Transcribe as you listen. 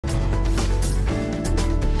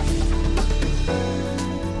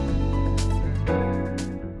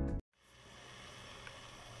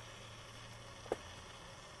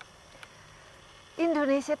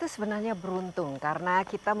Indonesia itu sebenarnya beruntung karena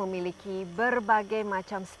kita memiliki berbagai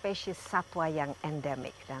macam spesies satwa yang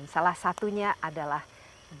endemik dan salah satunya adalah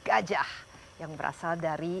gajah yang berasal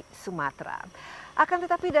dari Sumatera. Akan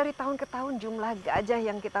tetapi dari tahun ke tahun jumlah gajah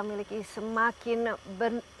yang kita miliki semakin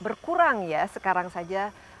berkurang ya. Sekarang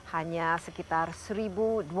saja hanya sekitar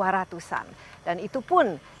 1.200-an. Dan itu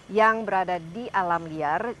pun yang berada di alam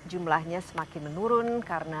liar jumlahnya semakin menurun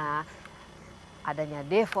karena adanya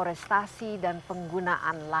deforestasi dan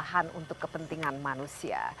penggunaan lahan untuk kepentingan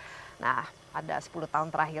manusia. Nah, pada 10 tahun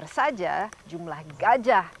terakhir saja jumlah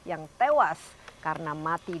gajah yang tewas karena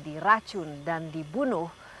mati diracun dan dibunuh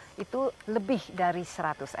itu lebih dari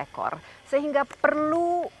 100 ekor. Sehingga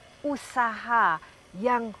perlu usaha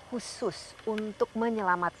yang khusus untuk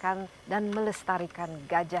menyelamatkan dan melestarikan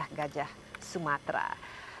gajah-gajah Sumatera.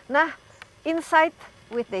 Nah, Insight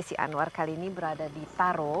with Desi Anwar kali ini berada di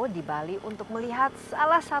Taro, di Bali untuk melihat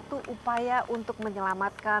salah satu upaya untuk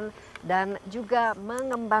menyelamatkan dan juga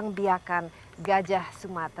mengembangbiakan gajah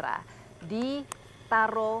Sumatera di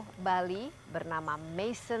Taro, Bali bernama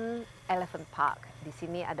Mason Elephant Park. Di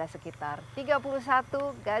sini ada sekitar 31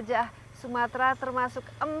 gajah Sumatera termasuk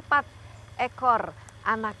 4 ekor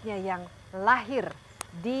anaknya yang lahir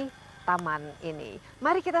di taman ini.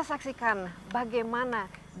 Mari kita saksikan bagaimana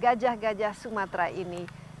gajah-gajah Sumatera ini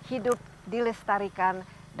hidup, dilestarikan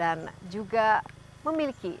dan juga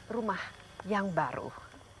memiliki rumah yang baru.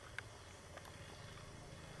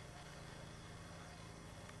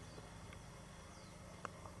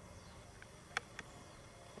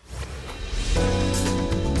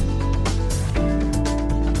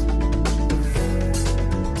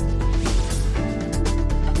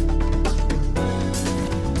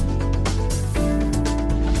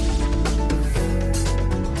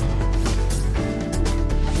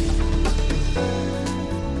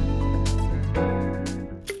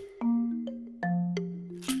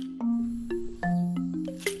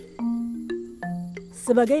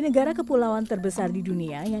 Sebagai negara kepulauan terbesar di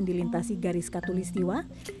dunia yang dilintasi garis khatulistiwa,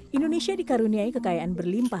 Indonesia dikaruniai kekayaan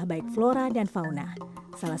berlimpah baik flora dan fauna.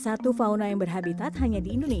 Salah satu fauna yang berhabitat hanya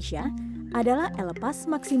di Indonesia adalah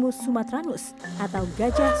Elephas maximus sumatranus atau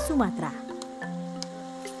gajah Sumatera.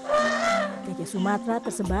 Gajah Sumatera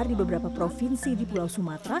tersebar di beberapa provinsi di Pulau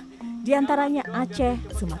Sumatera, di antaranya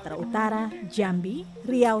Aceh, Sumatera Utara, Jambi,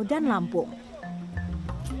 Riau, dan Lampung.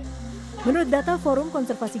 Menurut data Forum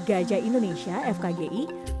Konservasi Gajah Indonesia (FKGI),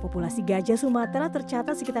 populasi gajah Sumatera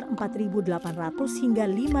tercatat sekitar 4.800 hingga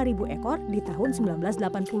 5.000 ekor di tahun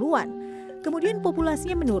 1980-an. Kemudian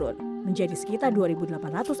populasinya menurun menjadi sekitar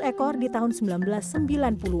 2.800 ekor di tahun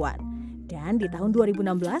 1990-an. Dan di tahun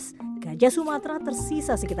 2016, gajah Sumatera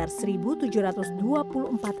tersisa sekitar 1.724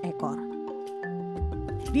 ekor.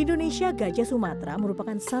 Di Indonesia, gajah Sumatera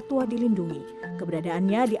merupakan satwa dilindungi.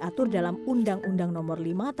 Keberadaannya diatur dalam Undang-Undang Nomor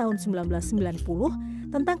 5 Tahun 1990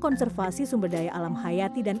 tentang konservasi sumber daya alam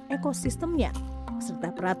hayati dan ekosistemnya,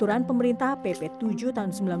 serta Peraturan Pemerintah PP 7 Tahun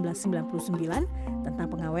 1999 tentang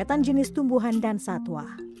pengawetan jenis tumbuhan dan satwa.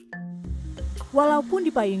 Walaupun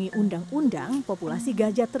dipayungi undang-undang, populasi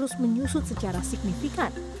gajah terus menyusut secara signifikan.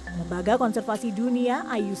 Lembaga Konservasi Dunia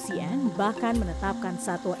IUCN bahkan menetapkan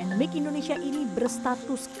satwa endemik Indonesia ini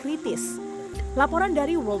berstatus kritis. Laporan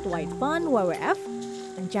dari World Wide Fund (WWF),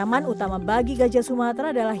 ancaman utama bagi gajah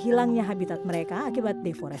Sumatera adalah hilangnya habitat mereka akibat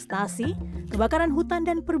deforestasi, kebakaran hutan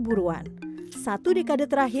dan perburuan. 1 dekade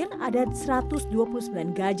terakhir ada 129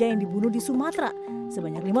 gajah yang dibunuh di Sumatera.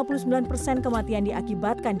 Sebanyak 59% kematian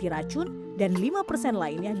diakibatkan diracun dan 5%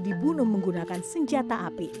 lainnya dibunuh menggunakan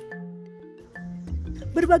senjata api.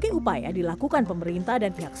 Berbagai upaya dilakukan pemerintah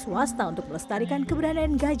dan pihak swasta untuk melestarikan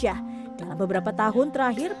keberadaan gajah. Dalam beberapa tahun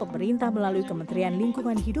terakhir, pemerintah melalui Kementerian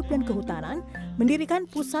Lingkungan Hidup dan Kehutanan mendirikan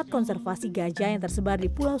pusat konservasi gajah yang tersebar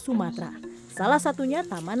di Pulau Sumatera. Salah satunya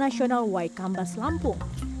Taman Nasional Waikambas Lampung.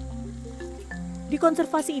 Di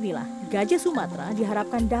konservasi inilah, gajah Sumatera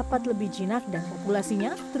diharapkan dapat lebih jinak dan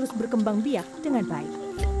populasinya terus berkembang biak dengan baik.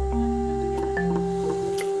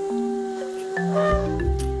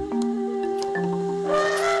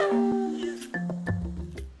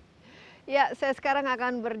 Ya, saya sekarang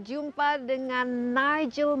akan berjumpa dengan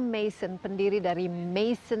Nigel Mason, pendiri dari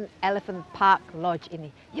Mason Elephant Park Lodge ini.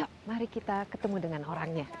 Yuk, mari kita ketemu dengan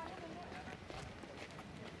orangnya.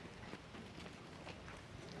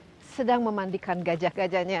 Sedang memandikan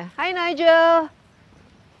gajah-gajahnya. Hai Nigel.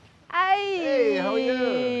 Hai. Hey, how are you?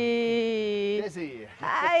 Desi.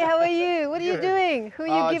 Hi, how are you? What are you doing? Who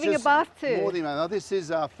are you giving a bath to? Morning, man. This is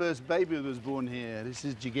our first baby that was born here. This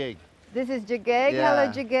is Jigeg. This is Jigeg. Yeah.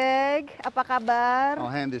 Hello Jigeg. Apa kabar?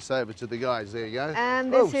 I'll hand this over to the guys. There you go.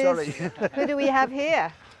 And this is, sorry. who do we have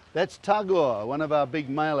here? That's Tagore, one of our big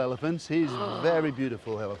male elephants. He's a very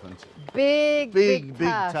beautiful elephant. Big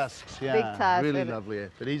tusks. Yeah, big tusks. really lovely.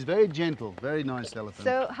 But he's very gentle, very nice elephant.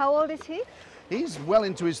 So how old is he? He's well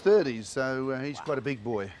into his 30s, so he's quite a big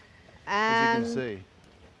boy, And as you can see.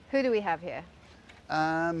 who do we have here?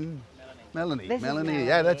 Melanie. This is Melanie.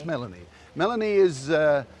 Yeah, that's Melanie. Melanie is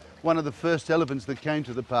one of the first elephants that came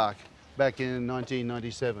to the park back in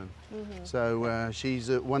 1997. So she's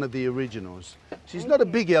one of the originals. She's not a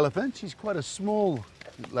big elephant. She's quite a small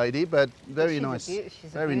lady, but very nice. She's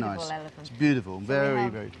very a beautiful nice. elephant. It's beautiful. So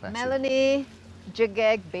very classy. Melanie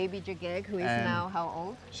Jageg, baby Jageg, who is now how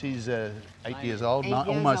old? She's 8 years old, 8 years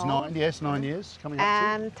almost old. 9. Yes, 9 years coming up.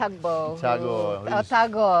 And Tagbo.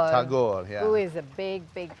 Tagore. Tagore. Yeah. Who is a big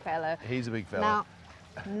fellow. He's a big fella. Now,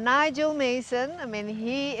 Nigel Mason, I mean,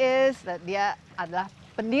 dia adalah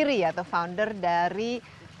pendiri atau founder dari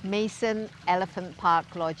Mason Elephant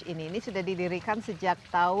Park Lodge ini. Ini sudah didirikan sejak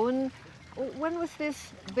tahun. When was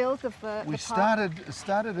this built? We started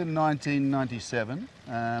in 1997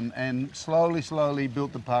 and slowly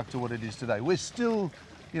built the park to what it is today. We're still,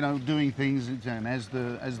 doing things, and as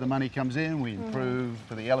the money comes in, we improve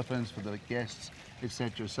for the elephants, for the guests,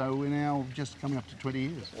 etc. So we're now just coming up to 20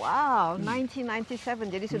 years. Wow,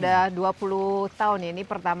 1997. Jadi sudah 20 tahun ini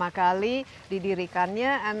pertama kali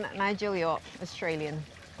didirikannya. And Nigel, you're Australian.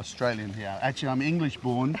 Australian, yeah. Actually, I'm English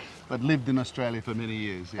born, but lived in Australia for many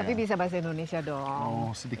years. Yeah. Tapi bisa bahasa Indonesia dong.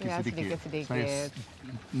 Oh, sedikit-sedikit. Saya Sedikit.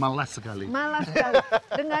 malas sekali. Malas sekali.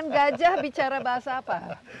 Dengan gajah bicara bahasa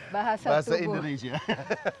apa? Bahasa tubuh. Indonesia.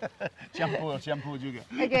 Campur juga.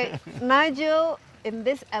 Okay, Nigel, in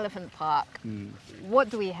this elephant park, what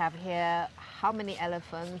do we have here? How many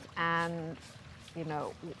elephants? And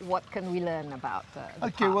what can we learn about the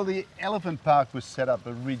Okay, park? well, the elephant park was set up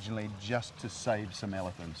originally just to save some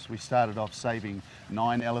elephants. We started off saving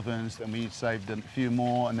 9 elephants, then we saved a few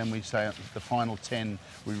more, and then we saved the final 10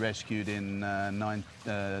 we rescued in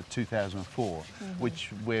 2004,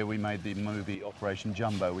 where we made the movie Operation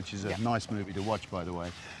Jumbo, which is a nice movie to watch, by the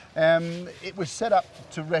way. It was set up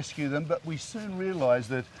to rescue them, but we soon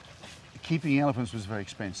realised that keeping elephants was very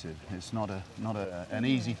expensive. It's not an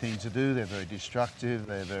easy thing to do. They're very destructive.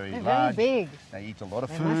 They're very large. Very big. They eat a lot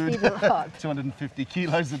of They food. must eat a lot. 250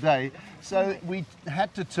 kilos a day. So we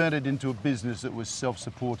had to turn it into a business that was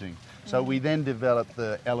self-supporting. So we then developed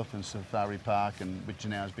the Elephant Safari Park, which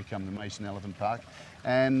now has become the Mason Elephant Park.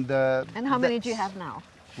 And how many do you have now?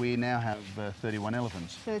 We now have 31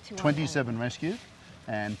 elephants. 31 27 rescued.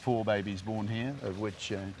 And 4 babies born here, of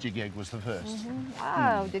which Jageg was the first.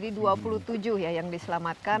 Wow, jadi 27 ya yang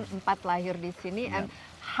diselamatkan, 4 lahir di sini. And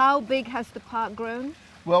how big has the park grown?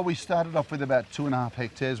 Well, we started off with about 2.5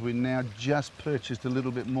 hectares. We now just purchased a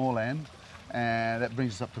little bit more land, and that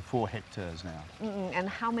brings us up to 4 hectares now. And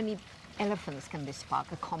how many elephants can this park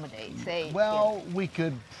accommodate? Say, Well, we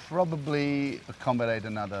could probably accommodate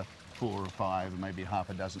another 4 or 5, maybe half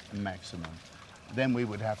a dozen maximum. Then we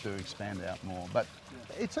would have to expand out more. But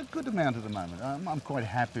it's a good amount at the moment. I'm quite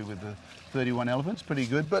happy with the 31 elephants, pretty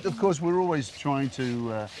good. But of course, we're always trying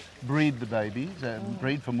to breed the babies,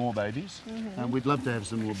 breed for more babies. And we'd love to have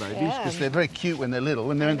some more babies because they're very cute when they're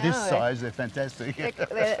little. When they're this size, they're fantastic.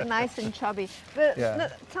 they're nice and chubby. But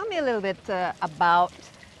tell me a little bit about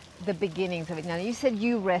the beginnings of it. Now, you said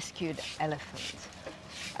you rescued elephants.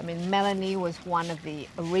 I mean, Melanie was one of the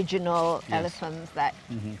original elephants that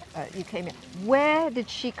you came in. Where did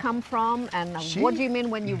she come from, and what do you mean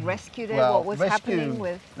when you rescued her? Well, what was happening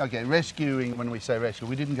with? Okay, rescuing, when we say rescue,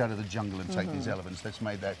 we didn't go to the jungle and take these elephants. Let's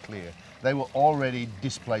make that clear. They were already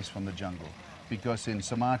displaced from the jungle because in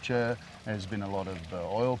Sumatra there's been a lot of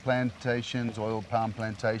oil plantations, oil palm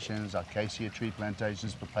plantations, acacia tree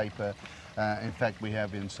plantations for paper. In fact, we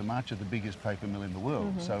have in Sumatra the biggest paper mill in the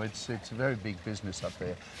world, so it's a very big business up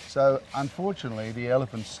there. So unfortunately, the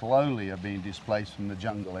elephants slowly are being displaced from the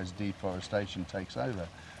jungle as deforestation takes over.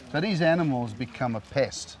 So these animals become a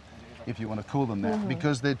pest, if you want to call them that,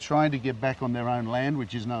 because they're trying to get back on their own land,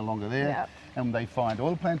 which is no longer there. And they find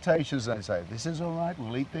oil plantations, they say, this is all right,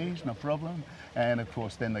 we'll eat these, no problem. And of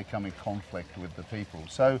course, then they come in conflict with the people.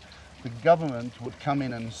 So the government would come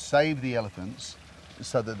in and save the elephants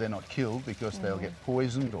so that they're not killed because they'll get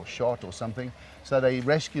poisoned or shot or something. So they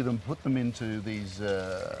rescue them, put them into these,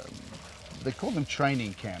 they call them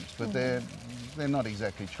training camps, but they're not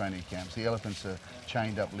exactly training camps. The elephants are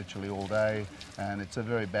chained up literally all day, and it's a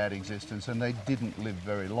very bad existence, and they didn't live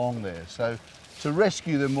very long there. So to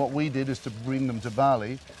rescue them, what we did is to bring them to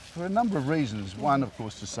Bali for a number of reasons. One, of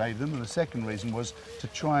course, to save them, and the second reason was to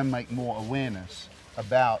try and make more awareness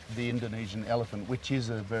about the Indonesian elephant, which is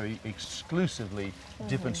a very exclusively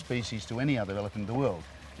different species to any other elephant in the world.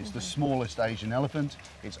 It's the smallest Asian elephant.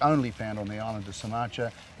 It's only found on the island of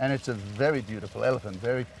Sumatra, and it's a very beautiful elephant,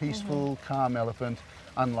 very peaceful, calm elephant,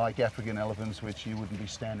 unlike African elephants, which you wouldn't be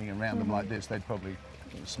standing around them like this. They'd probably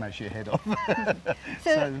smash your head off.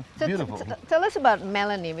 So beautiful. Tell us about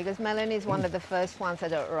Melanie, because Melanie is one of the first ones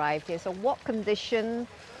that arrived here. So what condition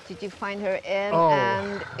did you find her in?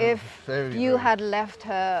 And if you had left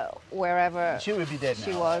her wherever she would be dead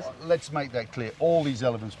she now. was? Let's make that clear. All these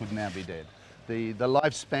elephants would now be dead. The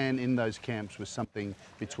lifespan in those camps was something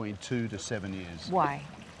between 2 to 7 years. Why?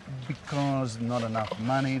 Because not enough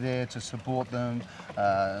money there to support them,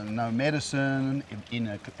 no medicine,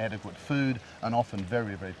 inadequate food, and often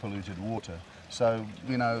very, very polluted water. So,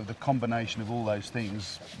 you know, the combination of all those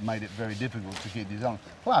things made it very difficult to keep these elephants.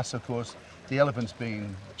 Plus, of course, the elephants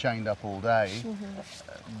being chained up all day,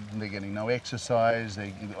 they're getting no exercise,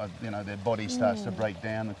 their body starts to break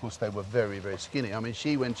down. Of course, they were very, very skinny. I mean,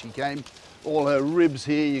 when she came, all her ribs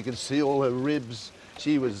here, you could see all her ribs.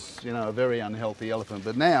 She was, you know, a very unhealthy elephant.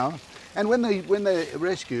 But now, and when they're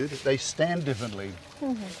rescued, they stand differently.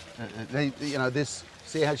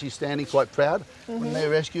 See how she's standing, quite proud? When they're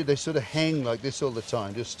rescued, they sort of hang like this all the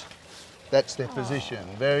time. Just, that's their position.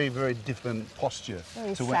 Very, very different posture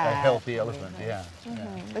to a healthy elephant. Yeah.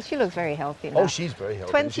 But she looks very healthy now. Oh, she's very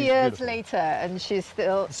healthy. 20 years later, and she's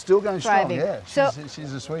still going thriving. Strong. Yeah,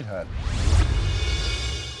 she's a sweetheart.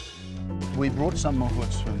 We brought some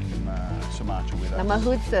mahouts from Sumatra with us. The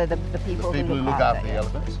mahouts are the people who look after the yeah.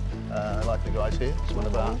 elephants, like the guys here. It's one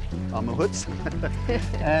of our mahouts.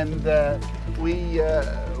 And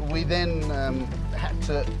we then had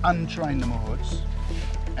to untrain the mahouts.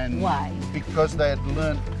 And why? Because they had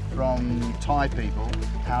learnt from Thai people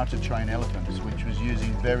how to train elephants, which was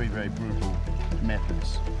using very, very brutal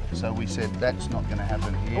methods. So we said that's not going to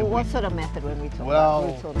happen here. Well, what sort of method when we talk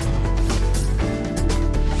about brutal?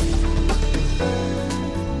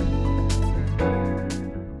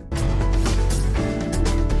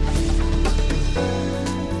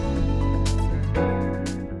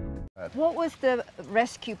 What was the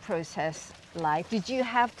rescue process like? Did you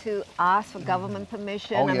have to ask for government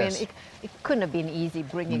permission? Oh, I yes. mean, it couldn't have been easy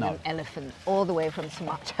bringing an elephant all the way from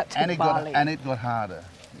Sumatra to Bali. And it got harder.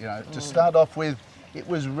 You know, to start off with, it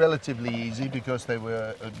was relatively easy because they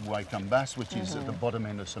were at Waikambas, which is at the bottom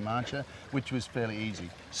end of Sumatra, which was fairly easy.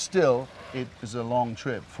 Still, it was a long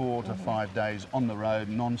trip, 4 to 5 days on the road,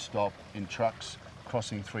 non-stop in trucks,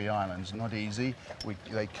 crossing 3 islands. Not easy.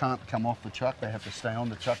 They can't come off the truck. They have to stay on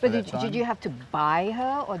the truck for that time. Did you have to buy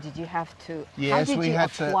her, or did you have to? Yes, how did you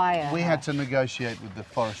acquire her? We had to negotiate with the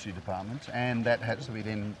forestry department, and that had to be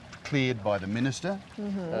then cleared by the minister,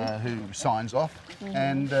 who signs off,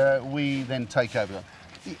 and we then take over.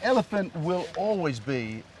 The elephant will always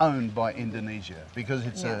be owned by Indonesia because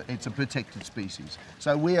it's a protected species.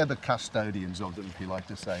 So we are the custodians of them, if you like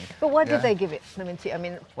to say. But why did they give it? I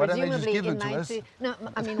mean, why don't they just presumably give in them to us? No,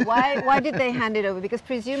 I mean, why did they hand it over? Because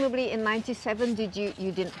presumably in '97,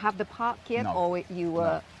 you didn't have the park yet, No. or you were?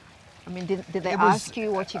 No. I mean, did they ask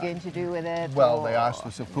you what you're going to do with it? Well, they asked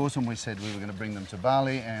us, of course, and we said we were going to bring them to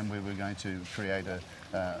Bali, and we were going to create a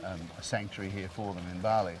sanctuary here for them in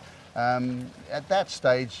Bali. At that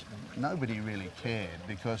stage, nobody really cared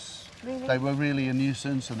because they were really a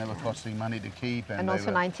nuisance and they were costing money to keep. And also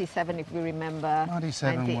 '97, if we remember.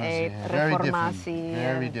 97 '98, was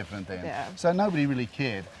very different then. Yeah. So nobody really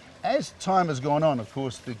cared. As time has gone on, of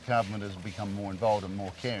course, the government has become more involved and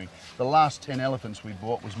more caring. The last 10 elephants we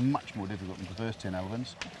bought was much more difficult than the first 10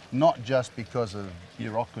 elephants, not just because of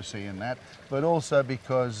bureaucracy and that, but also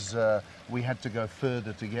because we had to go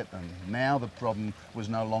further to get them. Now the problem was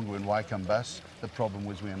no longer in Waikambas, the problem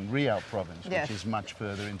was in Riau province, which is much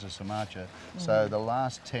further into Sumatra. So the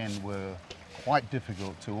last 10 were quite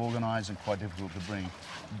difficult to organise and quite difficult to bring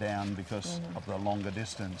down because of the longer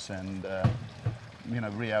distance. And you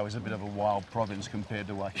know, Riau is a bit of a wild province compared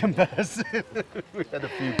to Waikambas. We had a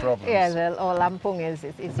few problems. Yes, or Lampung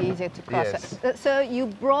is easier to cross. Yes. So you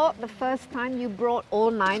brought, the first time you brought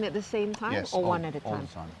all 9 at the same time? Yes, or one at a time? all the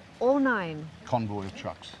time. All 9? Convoy of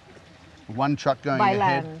trucks. One truck going by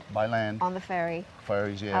ahead. Land? By land. On the ferry?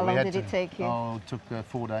 Ferries, yeah. How long did it take you? Oh, it took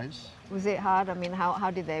 4 days. Was it hard? I mean,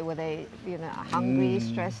 how did they, were they, you know, hungry,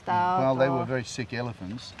 stressed out? Well, they were very sick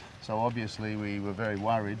elephants, so obviously we were very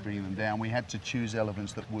worried bringing them down. We had to choose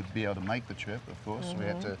elephants that would be able to make the trip, of course. We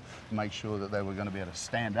had to make sure that they were going to be able to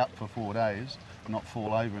stand up for 4 days, not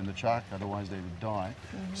fall over in the truck, otherwise they would die.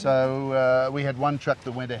 So we had one truck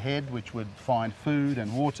that went ahead, which would find food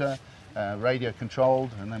and water, radio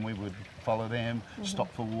controlled, and then we would follow them,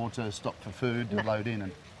 stop for water, stop for food, and load in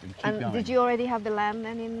and keep going. Did you already have the land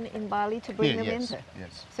then in Bali to bring them in?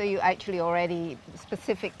 Yes. So you actually already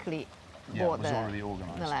specifically Yeah, bought it was the, already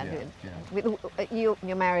organised. the land. Yeah.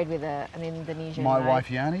 You're married with an Indonesian My wife.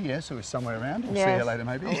 wife Yanni, yes, who is somewhere around. We'll see her later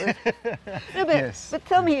maybe. No, but, Yes. but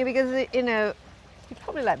tell me, because you're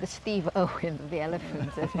probably like the Steve Irwin of the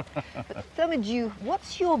elephants. But tell me,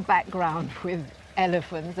 what's your background with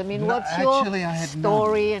elephants? I mean, No, what's actually, your I had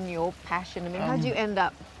story and your passion? I mean, how did you end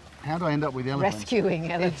up How do I end up with elephants?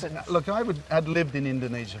 rescuing elephants? Look, I'd lived in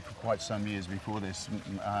Indonesia for quite some years before this.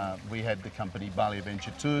 We had the company Bali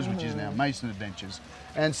Adventure Tours, which is now Mason Adventures.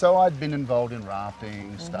 And so I'd been involved in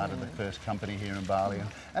rafting, started the first company here in Bali,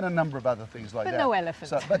 and a number of other things like that. But no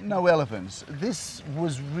elephants. But no elephants. This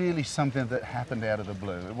was really something that happened out of the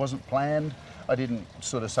blue. It wasn't planned. I didn't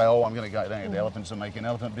sort of say, oh, I'm going to go down to the elephants and make an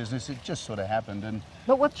elephant business. It just sort of happened. And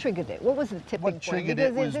But what triggered it? What was the tipping point? what triggered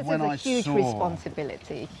Because it was this when is a I huge saw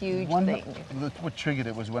responsibility, a huge thing. What triggered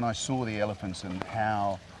it was when I saw the elephants and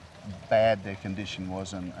how bad their condition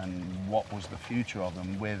was, and what was the future of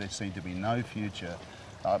them, where there seemed to be no future.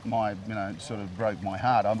 Sort of broke my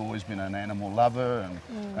heart. I've always been an animal lover,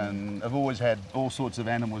 and I've always had all sorts of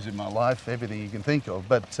animals in my life, everything you can think of.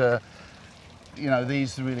 But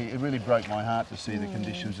it really broke my heart to see the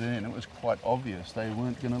conditions they're in. It was quite obvious they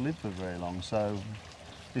weren't going to live for very long. So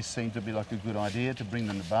this seemed to be like a good idea to bring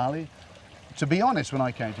them to Bali. To be honest, when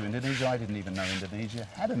I came to Indonesia, I didn't even know Indonesia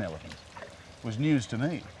had an elephant. It was news to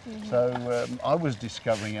me. So I was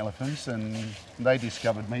discovering elephants and they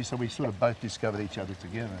discovered me, so we sort of both discovered each other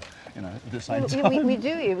together, at the same time. We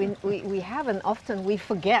do. We have, and often we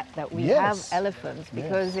forget that we have elephants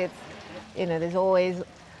because it's, there's always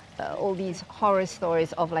all these horror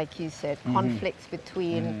stories of, like you said, conflicts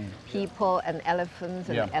between people and elephants,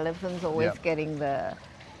 and elephants always getting the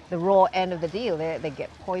raw end of the deal. They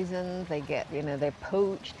get poisoned, they get, they're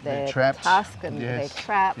poached, they're tusked, and they're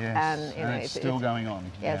trapped, and it's still going on.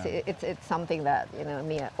 Yes, it's something that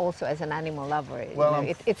me also as an animal lover. Well,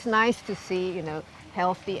 it's nice to see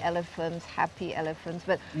healthy elephants, happy elephants.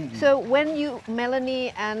 But so when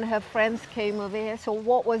Melanie and her friends came over here, so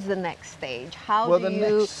what was the next stage? How do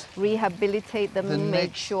you rehabilitate them,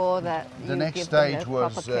 make sure that you give them the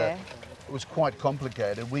proper care? It was quite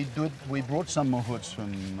complicated. We brought some mahouts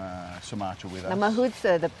from Sumatra with us. The mahouts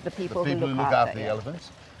are the people who look after the elephants,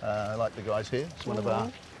 like the guys here. It's one of our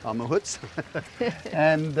mahouts.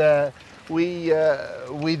 And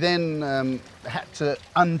we then had to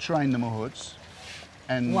untrain the mahouts.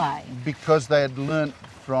 And why? Because they had learnt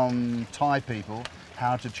from Thai people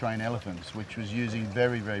how to train elephants, which was using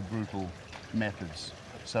very, very brutal methods.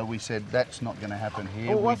 So we said, that's not going to happen here.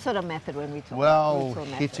 Well, what sort of method when we talk? Well,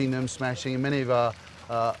 hitting them, smashing. Many of our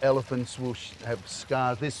elephants will have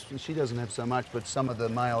scars. She doesn't have so much, but some of the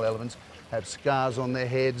male elephants have scars on their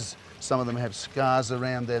heads. Some of them have scars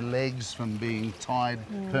around their legs from being tied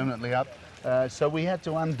permanently up. So we had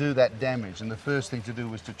to undo that damage. And the first thing to do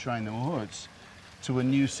was to train the mahouts to a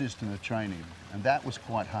new system of training. And that was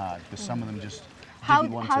quite hard, because some of them just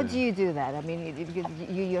didn't want to. How do you do that? I mean,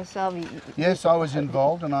 you yourself... Yes, I was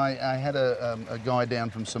involved, and I had a guy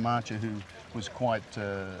down from Sumatra who was quite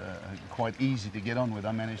easy to get on with.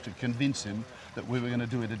 I managed to convince him that we were going to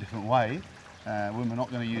do it a different way. We were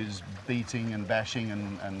not going to use beating and bashing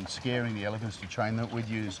and scaring the elephants to train them. We'd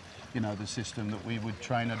use, the system that we would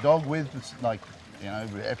train a dog with, it's like,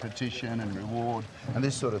 repetition and reward and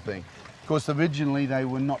this sort of thing. Of course, originally they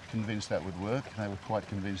were not convinced that would work. They were quite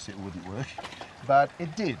convinced it wouldn't work, but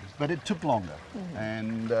it did. But it took longer,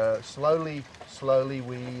 and slowly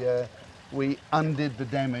we undid the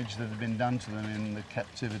damage that had been done to them in the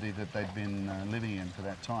captivity that they'd been living in for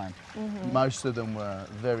that time. Most of them were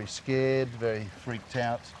very scared, very freaked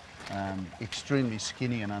out, extremely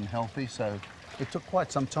skinny and unhealthy. So it took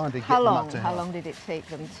quite some time to get them up to health. How long did it take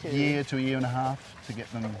them to? A year to a year and a half to get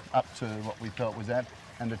them up to what we felt was that.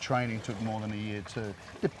 And the training took more than a year too.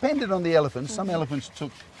 Depended on the elephants. Some elephants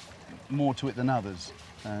took more to it than others.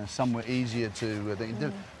 Some were easier to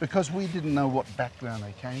because we didn't know what background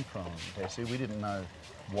they came from, Desi. We didn't know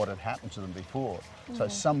what had happened to them before. So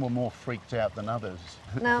some were more freaked out than others.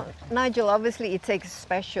 Now, Nigel, obviously it takes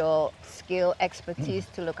special skill, expertise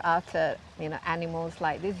to look after animals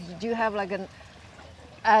like this. Do you have like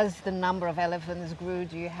as the number of elephants grew,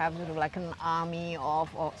 do you have sort of like an army of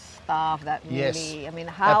staff that really, yes, I mean,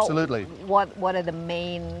 how, absolutely. What are the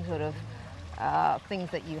main sort of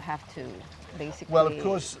things that you have to basically Well, of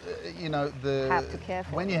course, have to care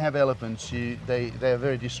for when them? you have elephants, they are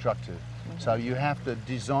very destructive. So you have to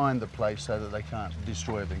design the place so that they can't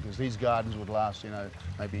destroy everything, because these gardens would last,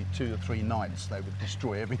 maybe 2 or 3 nights. They would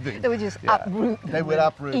destroy everything. They would just uproot. They would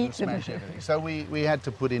uproot and smash everything. So we had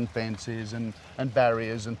to put in fences and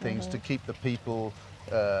barriers and things to keep the people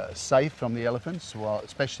safe from the elephants,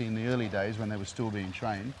 especially in the early days when they were still being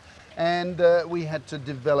trained. and we had to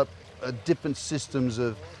develop different systems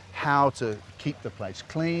of how to keep the place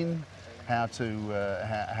clean, how to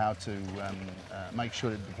make sure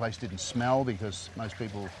that the place didn't smell, because most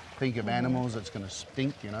people think of animals, it's going to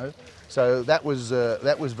stink, you know. So that was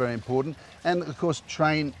very important, and of course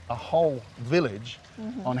train a whole village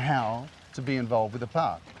on how to be involved with the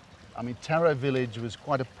park. I mean, Taro village was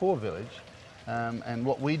quite a poor village, and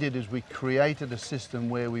what we did is we created a system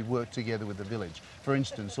where we worked together with the village. For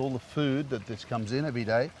instance, all the food that this comes in every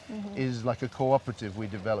day is like a cooperative we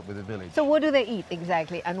developed with the village. So what do they eat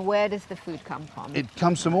exactly, and where does the food come from? It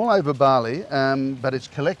comes from all over Bali, but it's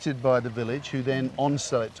collected by the village, who then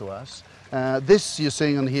on-sell it to us. This you're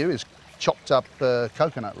seeing on here is chopped up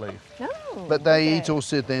coconut leaf. Oh, but they eat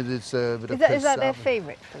also, it's a bit of is that their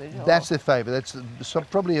favourite food? Or? That's their favourite. That's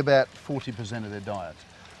probably about 40% of their diet.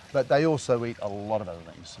 But they also eat a lot of other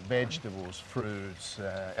things: vegetables, fruits,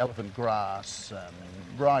 elephant grass,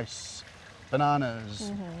 rice,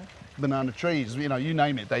 bananas, banana trees. You know, you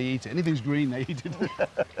name it, they eat it. Anything's green, they eat it.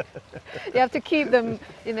 You have to keep them,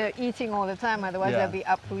 you know, eating all the time, otherwise they'll be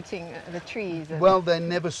uprooting the trees. Well, they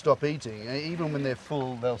never stop eating. Even when they're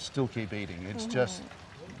full, they'll still keep eating. It's just,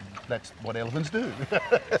 that's what elephants do.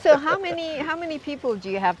 So how many people do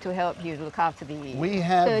you have to help you look after the We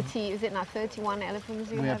have 30, is it now 31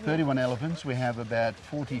 elephants you We have have 31 elephants. We have about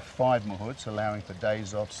 45 mahouts, allowing for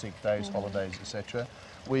days off, sick days, holidays, etc.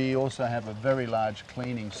 We also have a very large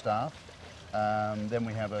cleaning staff. Then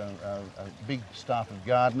we have a big staff of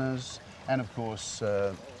gardeners, and of course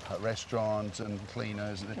restaurants and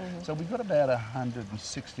cleaners. So we've got about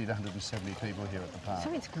 160 to 170 people here at the park.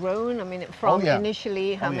 So it's grown, I mean, from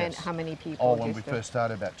initially, how many people? Oh, when we first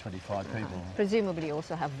started, about 25 people. Presumably you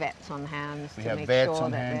also have vets on hand. We have vets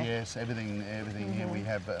on hand, yes, everything here. We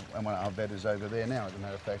have, and our vet is over there now, as a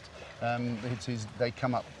matter of fact. They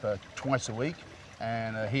come up twice a week,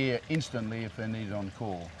 and here instantly if they're needed on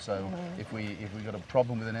call. So if we've got a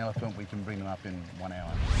problem with an elephant, we can bring them up in 1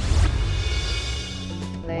 hour.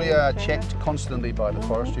 We are checked constantly by the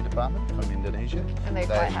forestry department from Indonesia. And they're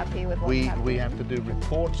quite happy with what's happening? We have to do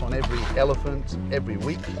reports on every elephant every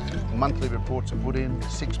week. Monthly reports are put in,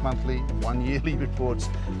 6 monthly, 1 yearly reports.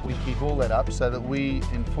 We keep all that up so that we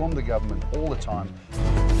inform the government all the time.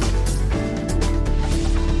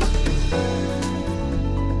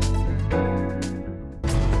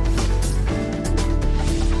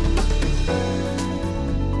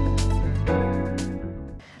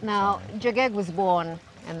 Now, Jageg was born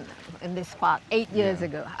in this park 8 years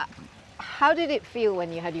ago. How did it feel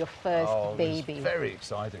when you had your first baby? It was very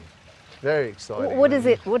exciting. Very exciting. What does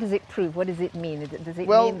it prove? What does it mean? Does it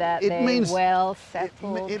mean that they're well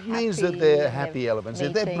settled? It means that they're happy elephants.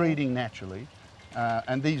 If they're breeding naturally,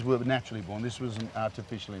 and these were naturally born, this was an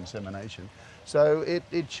artificial insemination. So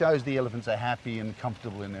it shows the elephants are happy and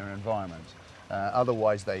comfortable in their environment.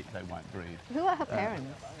 Otherwise, they won't breed. Who are her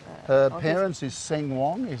parents? Her parents is Seng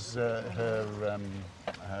Wong, is her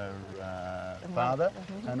father,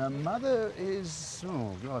 and her mother is,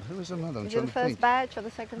 oh God, who is her mother? Is it the first batch or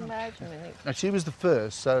the second batch? No, she was the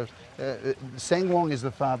first, so Seng Wong is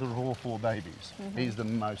the father of all 4 babies. He's the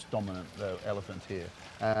most dominant elephant here.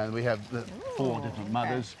 And we have 4 different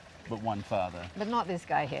mothers, but 1 father. But not this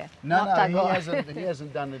guy here. No, not he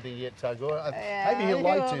hasn't done anything yet, Tagore. Maybe he'll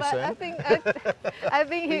like to soon. I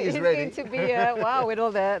think he's going to be, wow, with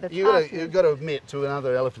all the You've got to admit, to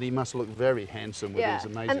another elephant, he must look very handsome with his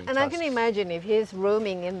amazing tusks. And I can imagine if he's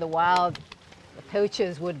roaming in the wild, the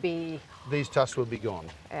poachers would be... These tusks would be gone.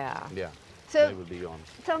 Yeah. Yeah, so they would be gone.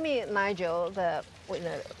 Tell me, Nigel, the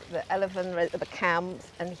elephant, the camps,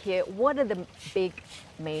 and here, what are the big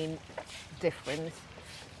main difference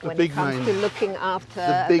when it comes to looking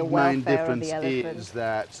after the welfare of the elephant? The big main difference is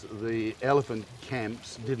that the elephant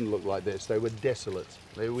camps didn't look like this. They were desolate.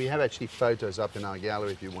 We have actually photos up in our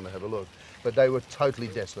gallery if you want to have a look. But they were totally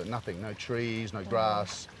desolate. Nothing, no trees, no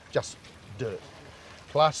grass, just dirt.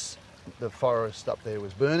 Plus, the forest up there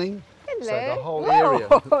was burning. Hello. So the whole area...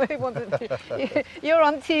 You're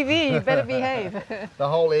on TV, you better behave. The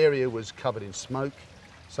whole area was covered in smoke.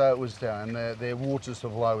 So it was down, and their water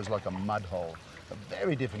supply was like a mud hole.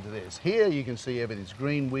 Very different to this. Here you can see everything's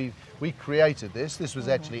green. We created this. This was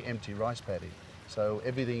actually empty rice paddy. So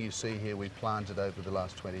everything you see here we planted over the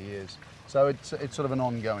last 20 years. So it's sort of an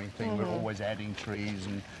ongoing thing. We're always adding trees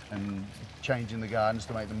and changing the gardens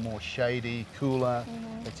to make them more shady, cooler,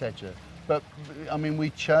 etc. But I mean, we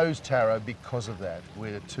chose Taro because of that.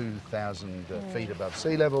 We're 2,000 feet above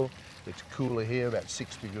sea level. It's cooler here, about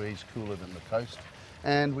 6 degrees cooler than the coast.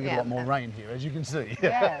 And we get a lot more rain here, as you can see.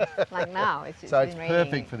 Yeah, like now. It's so it's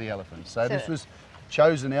perfect for the elephants. So this was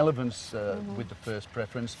chosen elephants with the first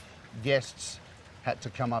preference. Guests, had to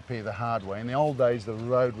come up here the hard way. In the old days, the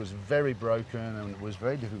road was very broken and it was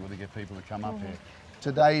very difficult to get people to come up here.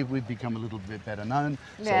 Today, we've become a little bit better known,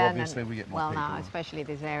 so obviously we get more people. Well, now, especially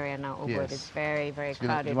this area now, Ubud, it's very, very He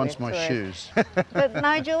crowded wants with my tourists. shoes. But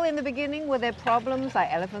Nigel, in the beginning, were there problems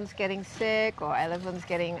like elephants getting sick or elephants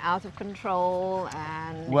getting out of control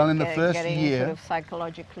and Well, in the first getting year, sort of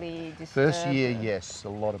psychologically disturbed? First year, yes, a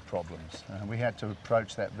lot of problems. We had to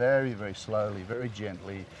approach that very, very slowly, very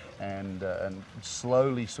gently, and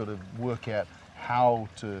slowly sort of work out how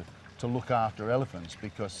to look after elephants,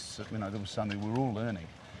 because there was something we were all learning,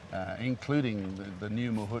 including the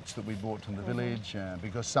new mahouts that we brought from the village,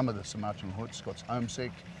 because some of the Sumatran mahouts got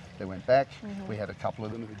homesick, they went back. We had a couple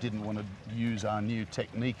of them who didn't want to use our new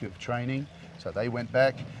technique of training, so they went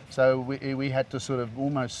back. So we had to sort of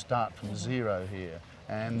almost start from zero here.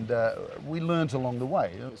 And we learned along the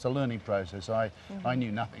way. It's a learning process. I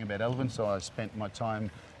knew nothing about elephants, so I spent my time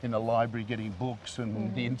in the library getting books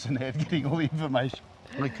and the internet, getting all the information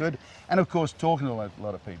I could. And of course, talking to a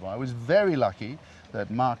lot of people. I was very lucky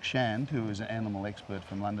that Mark Shand, who is an animal expert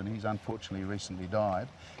from London, he's unfortunately recently died.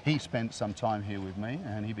 He spent some time here with me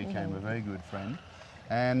and he became a very good friend.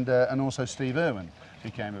 And also Steve Irwin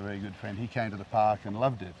became a very good friend. He came to the park and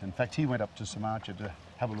loved it. In fact, he went up to Sumatra to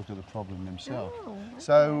have a look at the problem himself. Oh,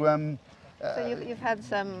 okay. So you've had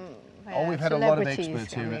some we've had a lot of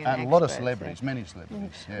experts here, and a lot of celebrities, many celebrities.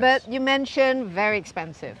 Yes. But you mentioned very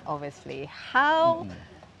expensive, obviously. How,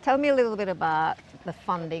 tell me a little bit about the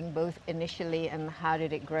funding, both initially and how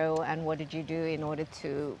did it grow, and what did you do in order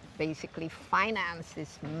to basically finance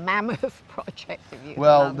this mammoth project of you?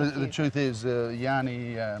 Well, the truth is,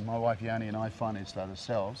 Yanni, my wife Yanni and I financed that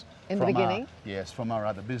ourselves. In the beginning? Yes, from our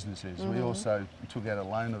other businesses. We also took out a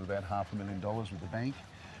loan of about $500,000 with the bank.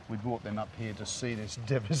 We brought them up here to see this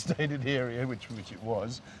devastated area, which it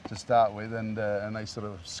was to start with, and they sort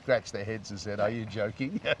of scratched their heads and said, "Are you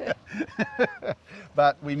joking?"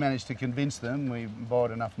 But we managed to convince them. We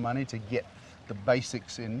borrowed enough money to get the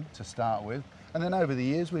basics in to start with, and then over the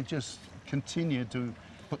years we've just continued to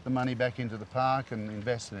put the money back into the park and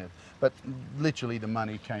invest in it. But literally the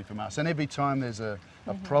money came from us, and every time there's a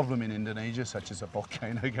problem in Indonesia, such as a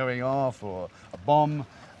volcano going off or a bomb,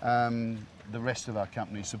 the rest of our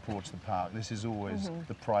company supports the park. This is always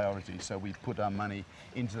the priority. So we put our money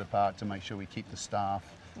into the park to make sure we keep the staff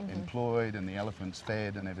employed and the elephants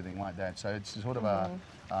fed and everything like that. So it's sort of our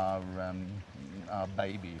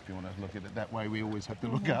baby, if you want to look at it that way. We always have to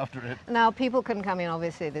look after it. Now people can come in,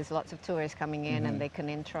 obviously there's lots of tourists coming in and they can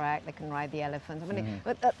interact, they can ride the elephants. I mean,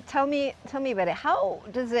 but tell me about it. How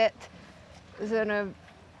does it sort of,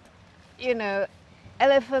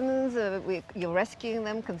 elephants, you're rescuing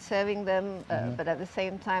them, conserving them, but at the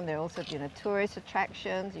same time they're also tourist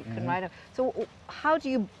attractions, you can ride them. So how do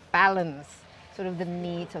you balance sort of the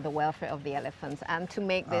needs of the welfare of the elephants and to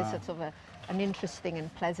make this sort of an interesting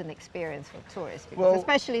and pleasant experience for tourists? Because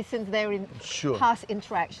especially since their past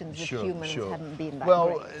interactions with humans haven't been that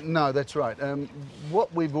great. No, that's right.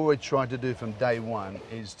 What we've always tried to do from day one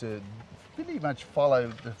is to pretty much follow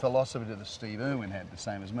the philosophy that Steve Irwin had, the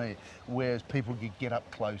same as me, whereas people could get up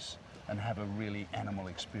close and have a really animal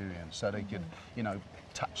experience, so they could,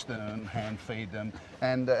 touch them, hand feed them,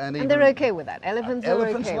 and they're okay with that. Elephants are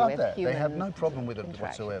okay love with that. They have no problem with it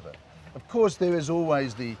whatsoever. Of course, there is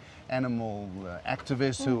always the animal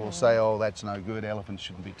activists who will say, "Oh, that's no good. Elephants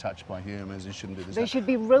shouldn't be touched by humans. They shouldn't do this." They should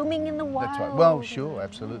be roaming in the wild. That's right. Well, sure,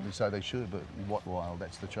 absolutely. So they should, but what wild?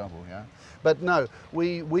 That's the trouble, yeah. But no,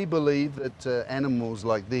 we believe that animals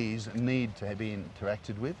like these need to be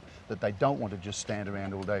interacted with. That they don't want to just stand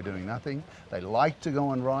around all day doing nothing. They like to go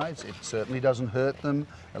on rides. It certainly doesn't hurt them.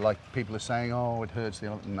 Like people are saying, "Oh, it hurts the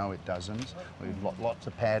elephant." No, it doesn't. We've got lots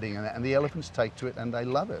of padding, and the elephants take to it and they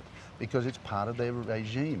love it because it's part of their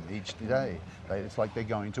regime each day. It's like they're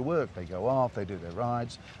going to work. They go off, they do their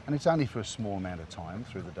rides, and it's only for a small amount of time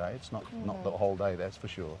through the day. It's not the whole day, that's for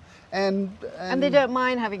sure. And they don't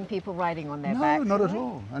mind having people riding on their backs. No, not at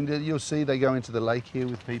all. And you'll see they go into the lake here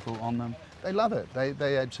with people on them. They love it.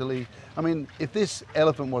 They actually, I mean, if this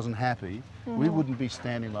elephant wasn't happy, we wouldn't be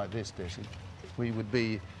standing like this, Desi. We would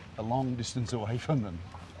be a long distance away from them.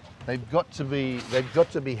 They've got to be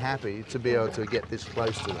happy to be able to get this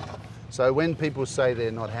close to them. So when people say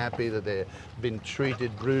they're not happy, that they've been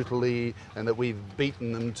treated brutally and that we've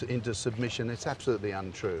beaten them into submission, it's absolutely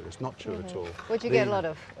untrue. It's not true at all. Would you get a lot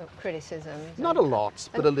of criticism? Not a lot,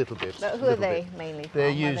 but a little bit. But who are they mainly from? They're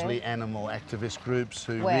usually animal activist groups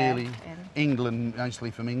who really, England,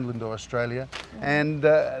 mostly from England or Australia, and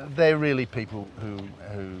they're really people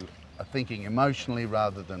who are thinking emotionally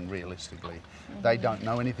rather than realistically. They don't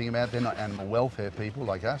know anything about it. They're not animal welfare people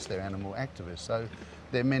like us, they're animal activists. So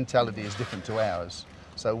their mentality is different to ours.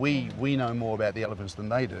 So we know more about the elephants than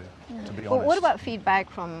they do, to be honest. Well, what about feedback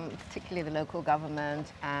from particularly the local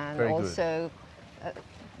government and Very also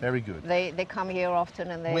Very good. they come here often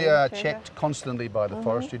and they... We are checked constantly by the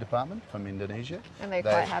forestry department from Indonesia. And they're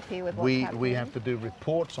quite happy with what's happening? We have to do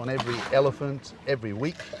reports on every elephant every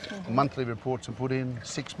week. Monthly reports are put in,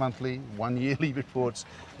 6 monthly, 1 yearly reports.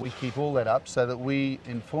 We keep all that up so that we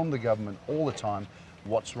inform the government all the time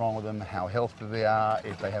what's wrong with them, how healthy they are,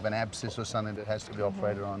 if they have an abscess or something that has to be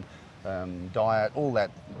operated on, diet, all that.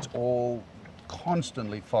 It's all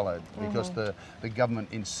constantly followed because the government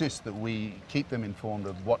insists that we keep them informed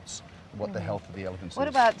of what the health of the elephants is. What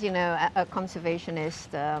about, you know, a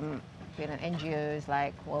conservationist, you know, NGOs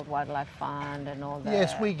like World Wildlife Fund and all that?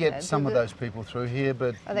 Yes, we get some of those people through here,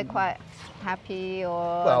 but... Are they quite happy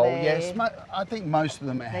or... Well, yes, I think most of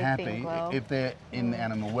them are happy if they're in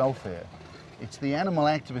animal welfare. It's the animal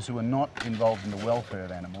activists who are not involved in the welfare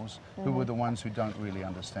of animals who are the ones who don't really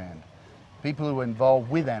understand. People who are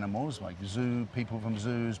involved with animals, like people from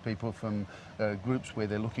zoos, people from groups where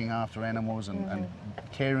they're looking after animals and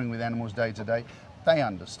caring with animals day to day, they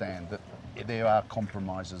understand that there are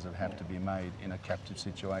compromises that have to be made in a captive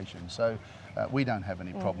situation. So we don't have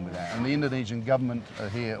any problem with that. And the Indonesian government are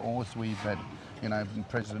here also. We've had, you know,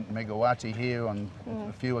 President Megawati here on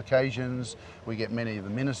a few occasions. We get many of the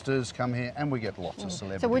ministers come here, and we get lots of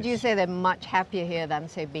celebrities. So would you say they're much happier here than,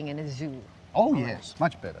 say, being in a zoo? Oh yes,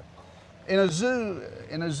 much better. In a zoo,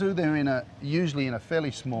 they're usually in a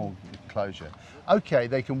fairly small enclosure. Okay,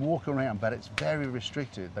 they can walk around, but it's very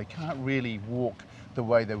restricted. They can't really walk the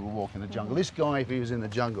way they would walk in the jungle. This guy, if he was in the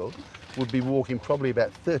jungle, would be walking probably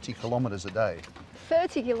about 30 kilometres a day.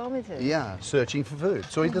 30 kilometres? Yeah, searching for food.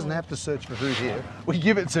 So he doesn't have to search for food here. We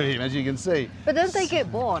give it to him, as you can see. But don't they get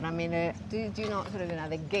bored? I mean, do you not sort of, you know,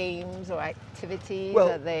 the games or activities well,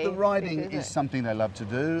 that they... the riding is something they love to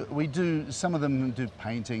do. We do, some of them do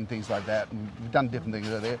painting, things like that. And we've done different things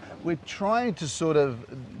over there. We're trying to sort of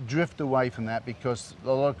drift away from that because a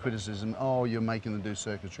lot of criticism, oh, you're making them do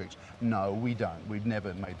circus tricks. No, we don't. We've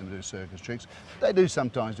never made them do circus tricks. They do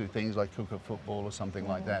sometimes do things like cook a football or something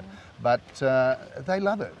like that. But they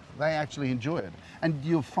love it. They actually enjoy it. And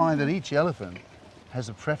you'll find that each elephant has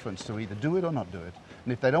a preference to either do it or not do it.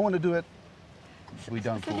 And if they don't want to do it, we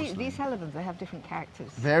don't force them. These elephants, they have different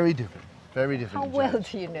characters. Very different. Very different. How well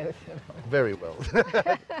do you know them? Very well.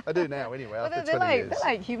 I do now anyway, after 20 years. They're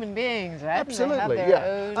like human beings, right? Absolutely, they have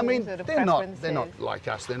their own I mean, sort of they're not like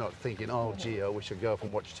us. They're not thinking, oh, gee, I wish I'd go off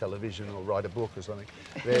and watch television or write a book or something.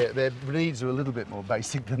 Their needs are a little bit more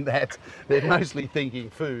basic than that. They're mostly thinking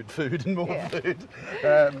food, and more food.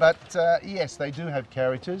 But yes, they do have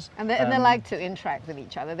characters. And they like to interact with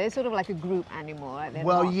each other. They're sort of like a group animal, right?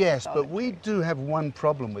 Well, yes, but we do have one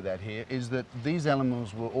problem with that here, is that these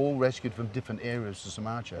animals were all rescued from different areas of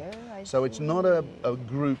Sumatra. Oh, so it's not a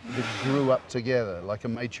group that grew up together, like a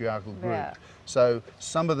matriarchal group. Yeah. So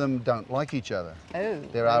some of them don't like each other. Oh,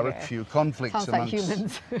 there are a few conflicts Sounds amongst, like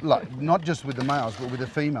humans. like, not just with the males, but with the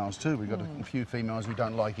females too. We've got a few females who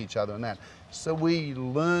don't like each other and that. So we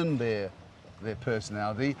learn their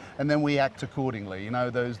personality, and then we act accordingly. You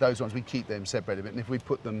know, those ones, we keep them separated a bit, and if we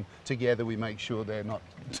put them together, we make sure they're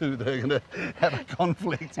going to have a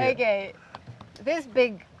conflict. Yeah. Okay, this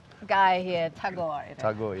big guy here, Tagore.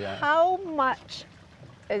 Tagore, yeah. How much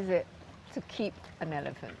is it to keep an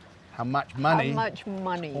elephant? How much money? How much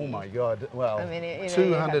money? Oh my God! Well, I mean,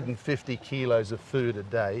 250 kilos of food a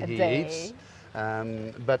day he eats.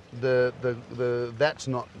 But that's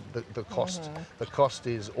not the cost. The cost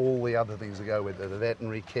is all the other things that go with it: the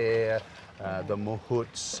veterinary care, the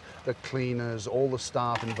muhuts, the cleaners, all the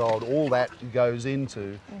staff involved. All that goes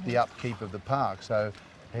into the upkeep of the park. So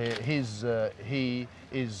he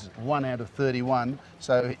is 1 out of 31.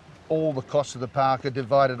 So all the costs of the park are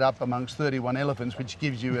divided up amongst 31 elephants, which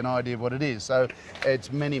gives you an idea of what it is. So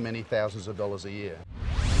it's many, many thousands of dollars a year.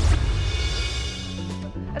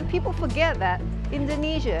 And people forget that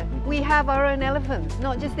Indonesia, we have our own elephants,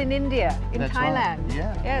 not just in India, in That's Thailand. Right.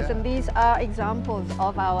 Yeah, yes, and these are examples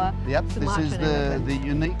of our Sumatran this is the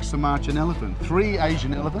unique Sumatran elephant. 3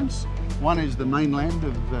 Asian elephants. One is the mainland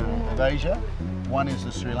of Asia, one is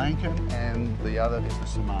the Sri Lankan, and the other is the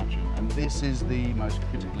Sumatran. And this is the most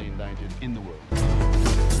critically endangered in the world.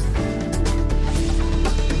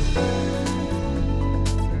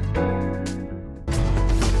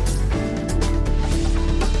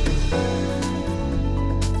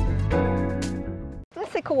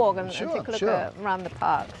 Let's take a walk and take a look around the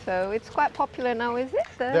park. So it's quite popular now, is it?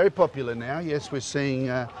 Very popular now, yes. We're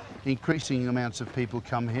seeing increasing amounts of people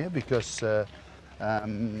come here because of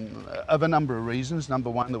a number of reasons. Number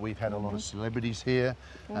one, that we've had a lot of celebrities here.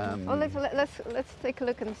 Well, let's take a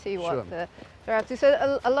look and see what Sure. they're up to.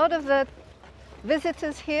 So a lot of the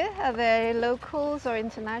visitors here, are they locals or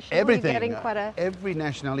international? Everything. You're getting quite a... Every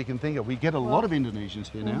nationality you can think of. We get a lot of Indonesians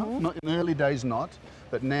here now. Not in the early days, not,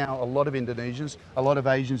 but now a lot of Indonesians, a lot of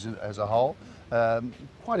Asians as a whole,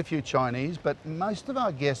 quite a few Chinese, but most of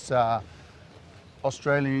our guests are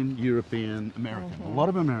Australian, European, American. A lot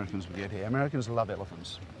of Americans we get here. Americans love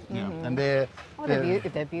elephants. Yeah, and they're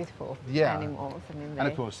beautiful Yeah. animals. I mean, and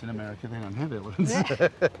of course in America they don't have elephants.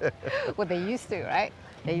 well, they used to, right?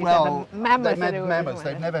 They used Well, to have mammoths. they've had mammoths.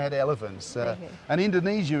 They've never had elephants. And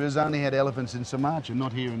Indonesia has only had elephants in Sumatra,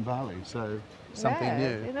 not here in Bali. So something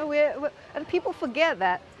new. You know, and people forget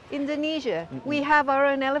that Indonesia, we have our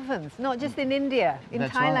own elephants, not just in India, in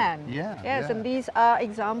That's Thailand. right. Yeah, Yes, yeah. and these are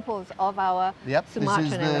examples of our Sumatran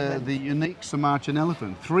this is elephants. the unique Sumatran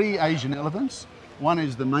elephant. 3 Asian elephants. One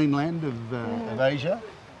is the mainland of Asia,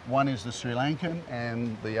 one is the Sri Lankan,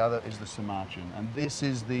 and the other is the Sumatran. And this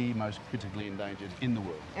is the most critically endangered in the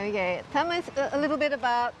world. Okay, tell us a little bit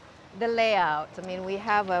about the layout. I mean, we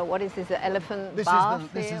have what is this, an elephant This bath is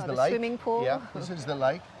the, this here, is or the the lake. swimming pool? Yeah, this is the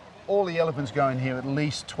lake. All the elephants go in here at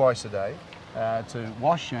least twice a day to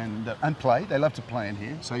wash and play. They love to play in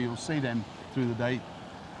here, so you'll see them through the day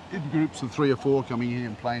in groups of 3 or 4 coming here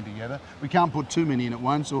and playing together. We can't put too many in at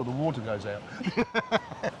once or the water goes out.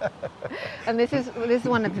 And this is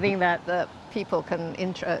one of the things that the people can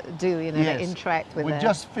do, you know, Yes. they interact with. We've the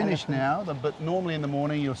just finished elephant. now, but normally in the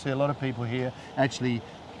morning you'll see a lot of people here actually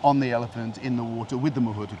on the elephant in the water with the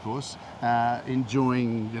mahut, of course,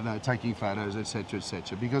 enjoying, you know, taking photos, etc.,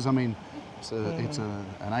 etc. Because I mean, it's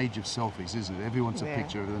an age of selfies, isn't it? Everyone wants a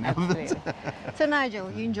picture of an elephant. Absolutely. So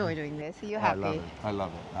Nigel, you enjoy doing this? Are you happy? I love it. I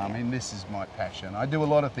love it. I mean, this is my passion. I do a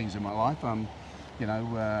lot of things in my life. I'm, you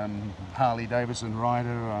know, Harley Davidson rider.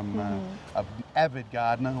 I'm an avid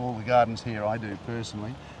gardener. All the gardens here I do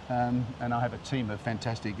personally. And I have a team of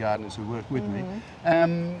fantastic gardeners who work with me.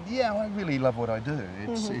 Yeah, I really love what I do.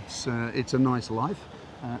 It's a nice life.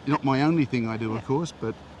 Not my only thing I do, of course,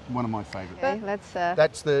 but one of my favourites. Okay, let's.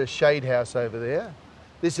 That's the shade house over there.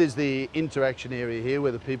 This is the interaction area here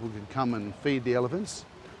where the people can come and feed the elephants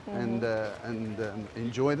and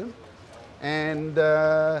enjoy them. And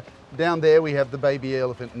down there we have the baby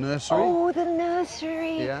elephant nursery. Oh, the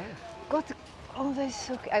nursery. Yeah. Got to, oh, they're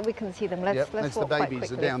so. We can see them. Let's Yep, let's that's the walk quite babies are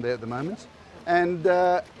quickly. down there at the moment. And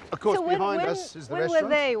of course So behind us is the when restaurant. were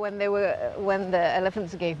they when the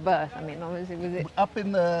elephants gave birth? I mean, obviously, was it? Up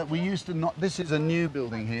in the, we used to not, this is a new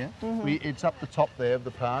building here. It's up the top there of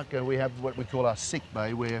the park. We have what we call our sick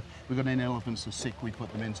bay, where we've got any elephants are sick, we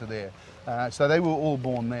put them into there. So they were all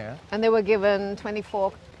born there. And they were given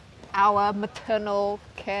 24-hour maternal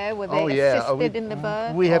care. Were they assisted in the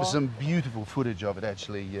birth? We have or- some beautiful footage of it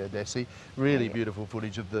actually, Desi. Really beautiful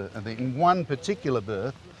footage of the, I think in one particular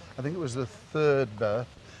birth, I think it was the 3rd birth,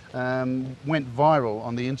 went viral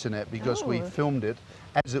on the internet because we filmed it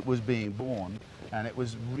as it was being born, and it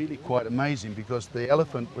was really quite amazing because the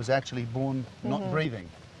elephant was actually born not breathing,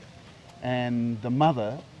 and the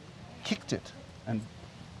mother kicked it and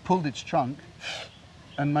pulled its trunk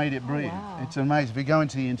and made it breathe. wow. It's amazing. If you go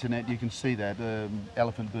into the internet, you can see that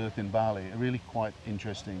elephant birth in Bali. Really quite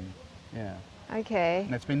interesting. Yeah, Okay.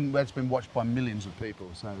 and that's been watched by millions of people.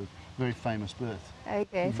 So very famous birth.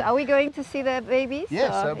 Okay. So are we going to see the babies?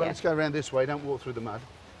 Yes, or- but let's go around this way. Don't walk through the mud.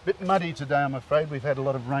 Bit muddy today, I'm afraid. We've had a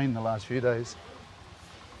lot of rain the last few days.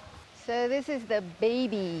 So this is the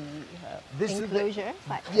baby This is the- enclosure.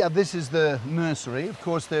 Yeah, this is the nursery. Of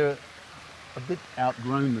course, they're a bit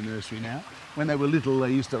outgrown, the nursery now. When they were little, they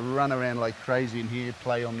used to run around like crazy in here,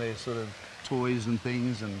 play on their sort of toys and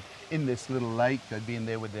things, and in this little lake, they'd be in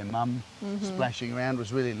there with their mum, splashing around. It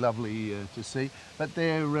was really lovely to see. But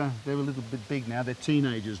they're a little bit big now. They're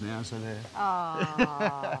teenagers now, so they're...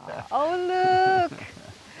 Aww. Oh, look.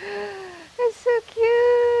 It's so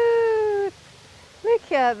cute.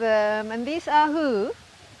 Look at them. And these are who?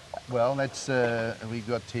 Well, that's, we've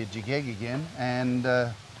got here Jigeg again, and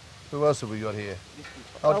who else have we got here?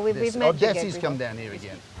 Oh, we've met Jigeg Desi's before. come down here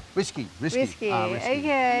again. Whiskey. Whiskey. Ah, whiskey.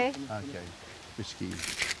 Okay. Okay, whiskey.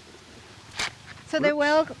 So they're Oops.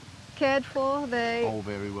 well cared for. They All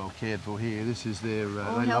very well cared for here. This is their,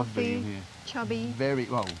 all they love healthy, being here. chubby. Very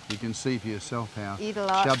well, you can see for yourself how Eat a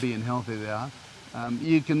lot. chubby and healthy they are.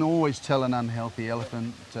 You can always tell an unhealthy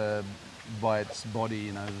elephant by its body,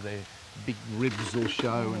 you know, their big ribs will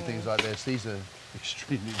show and things like this. These are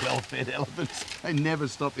extremely well-fed elephants. They never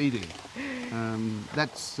stop eating.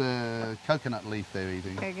 That's coconut leaf they're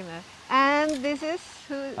eating. Coconut. And And this is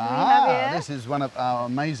who we have here? This is one of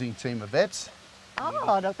our amazing team of vets.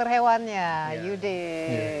 Oh, dokter hewannya,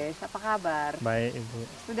 Yudis. Apa kabar? Baik, Ibu.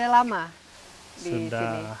 Sudah lama di Sudah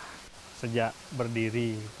sini? sejak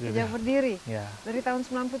berdiri. Sejak berdiri? Ya. Dari tahun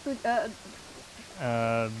 97,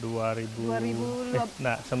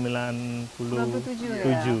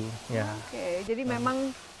 97 ya. Oke, jadi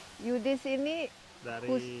memang Yudis ini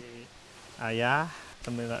Dari ayah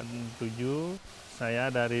 97,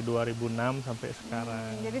 saya dari 2006 sampai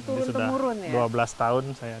sekarang. jadi turun-temurun ya? 12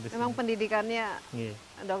 tahun saya di sini. memang pendidikannya Iya.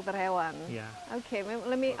 dokter hewan. Iya. Oke,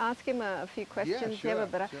 let me ask him a few questions ya, sure,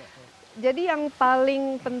 beberapa. sure. Jadi yang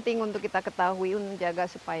paling penting untuk kita ketahui menjaga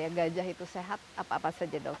supaya gajah itu sehat apa-apa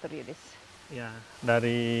saja, Dokter Yudis? Ya,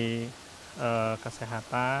 dari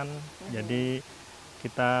kesehatan. Jadi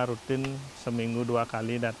kita rutin seminggu 2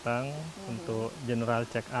 kali datang untuk general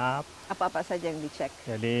check up. Apa-apa saja yang dicek?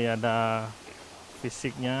 Jadi ada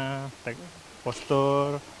fisiknya,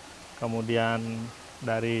 postur, kemudian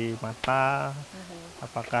dari mata,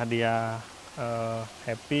 apakah dia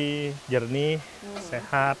happy, jernih,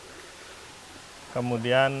 sehat.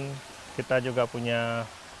 Kemudian kita juga punya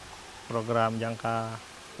program jangka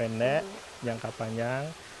pendek, jangka panjang.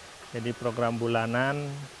 Jadi program bulanan,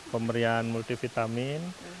 pemberian multivitamin,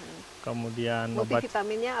 kemudian obat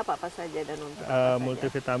Multivitaminnya apa-apa saja dan untuk apa saja?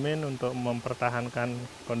 multivitamin untuk mempertahankan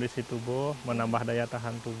kondisi tubuh, menambah daya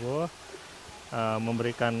tahan tubuh,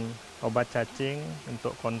 memberikan obat cacing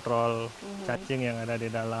untuk kontrol cacing yang ada di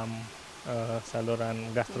dalam saluran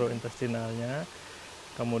gastrointestinalnya,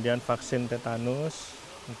 kemudian vaksin tetanus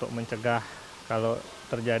untuk mencegah kalau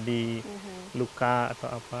terjadi luka atau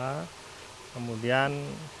apa, kemudian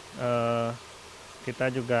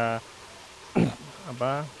kita juga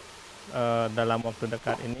dalam waktu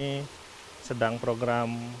dekat ini sedang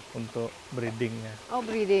program untuk breedingnya. Oh,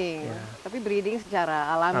 breeding. Ya. Tapi breeding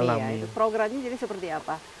secara alami, ya. Alami. Itu programnya jadi seperti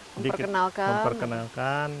apa?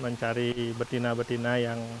 Memperkenalkan, mencari betina-betina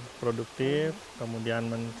yang produktif,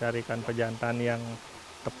 kemudian mencarikan pejantan yang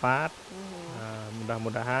tepat.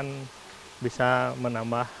 Mudah-mudahan bisa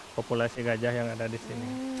menambah populasi gajah yang ada di sini.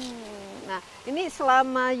 Nah, ini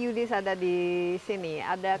selama Yudis ada di sini,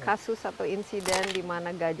 ada kasus atau insiden di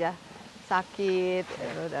mana gajah sakit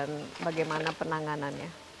dan bagaimana penanganannya?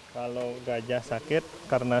 Kalau gajah sakit,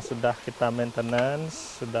 karena sudah kita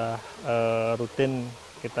maintenance, sudah rutin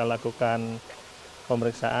kita lakukan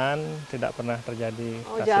pemeriksaan, tidak pernah terjadi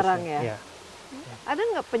kasus. Jarang ya? Ya. Ada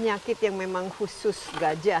nggak penyakit yang memang khusus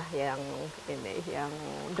gajah yang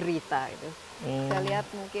derita itu? Saya lihat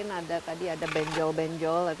mungkin ada tadi ada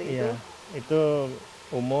benjol-benjol atau itu. Iya, itu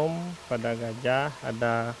umum pada gajah,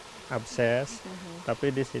 ada abses,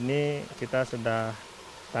 tapi di sini kita sudah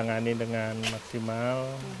tangani dengan maksimal,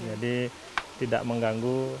 jadi tidak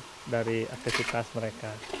mengganggu dari aktivitas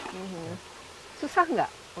mereka. Susah nggak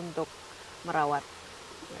untuk merawat?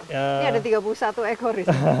 Ya, Ini ada 31 ekor di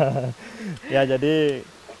sini. ya, jadi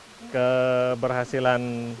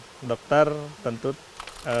keberhasilan dokter tentu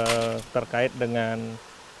terkait dengan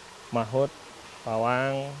mahut,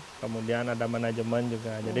 pawang, kemudian ada manajemen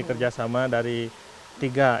juga. Jadi kerjasama dari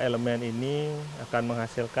 3 elemen ini akan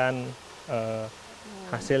menghasilkan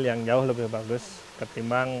hasil yang jauh lebih bagus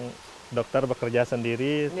ketimbang dokter bekerja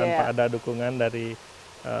sendiri tanpa ada dukungan dari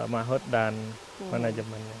mahut dan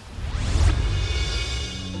manajemennya.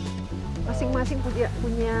 Masing-masing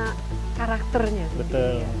punya karakternya.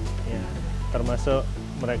 Betul, ya. Termasuk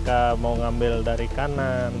mereka mau ngambil dari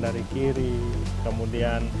kanan, dari kiri,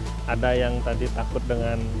 kemudian ada yang tadi takut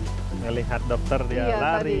dengan melihat dokter dia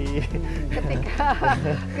lari.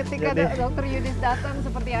 Ketika dokter Yudis datang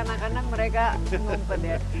seperti anak-anak mereka ngumpet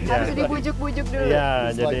ya. Harus dibujuk-bujuk dulu.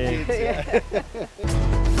 Iya, jadi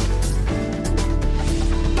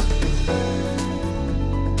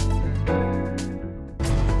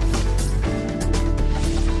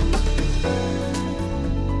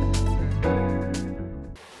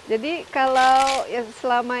Jadi kalau ya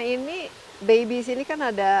selama ini babies ini kan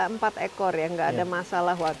ada 4 ekor ya, nggak ada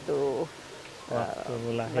masalah waktu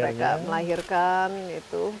mereka melahirkan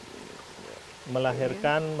itu.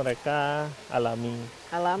 Melahirkan mereka alami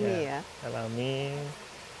Ya. Alami,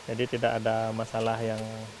 jadi tidak ada masalah yang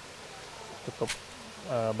cukup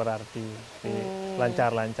berarti,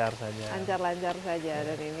 lancar-lancar saja. Lancar-lancar saja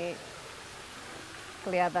dan ini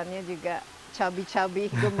kelihatannya juga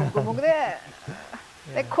cabi-cabi, gemuk-gemuk deh.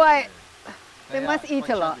 They're quite. They must eat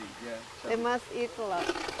a lot. They must eat a lot.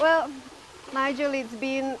 Well, Nigel, it's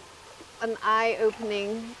been an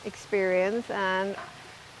eye-opening experience, and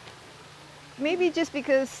maybe just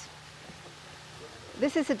because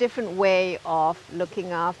this is a different way of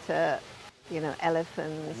looking after,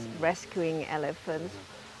 elephants, rescuing elephants.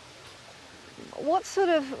 What sort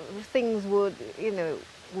of things would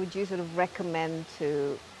you sort of recommend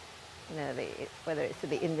to whether it's to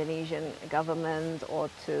the Indonesian government or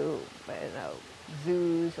to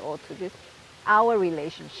zoos or to just our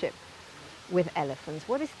relationship with elephants?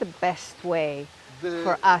 What is the best way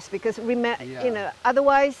for us? Because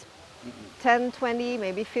otherwise 10, 20,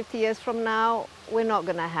 maybe 50 years from now, we're not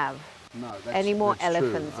going to have any more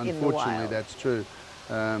elephants in the wild. Unfortunately, that's true.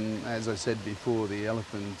 As I said before, the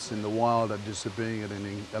elephants in the wild are disappearing at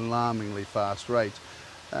an alarmingly fast rate.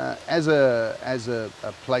 As a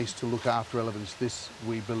place to look after elephants, this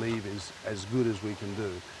we believe is as good as we can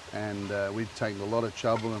do. And we've taken a lot of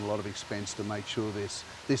trouble and a lot of expense to make sure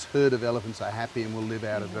this herd of elephants are happy and will live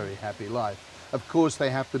out a very happy life. Of course, they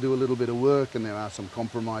have to do a little bit of work, and there are some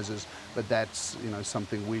compromises, but that's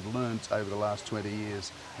something we've learnt over the last 20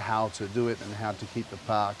 years, how to do it and how to keep the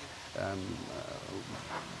park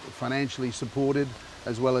financially supported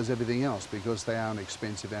as well as everything else, because they are an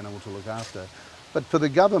expensive animal to look after. But for the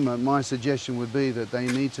government, my suggestion would be that they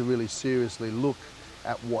need to really seriously look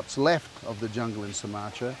at what's left of the jungle in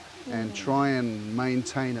Sumatra and try and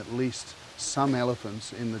maintain at least some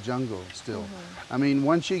elephants in the jungle still. I mean,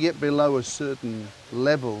 once you get below a certain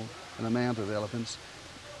level, an amount of elephants,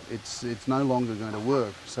 it's no longer going to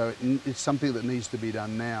work. So it's something that needs to be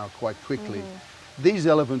done now quite quickly. These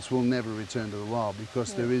elephants will never return to the wild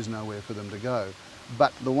because there is nowhere for them to go.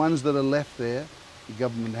 But the ones that are left there, the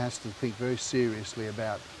government has to think very seriously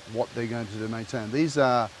about what they're going to do to maintain. These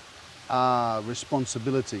are our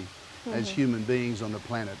responsibility as human beings on the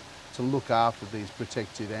planet, to look after these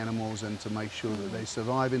protected animals and to make sure that they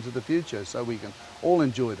survive into the future so we can all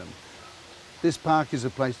enjoy them. This park is a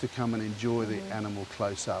place to come and enjoy the animal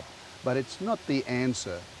close up, but it's not the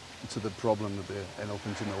answer to the problem of the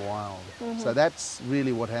elephants in the wild. So that's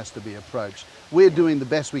really what has to be approached. We're doing the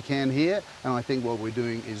best we can here, and I think what we're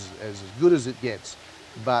doing is as good as it gets.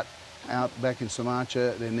 But out back in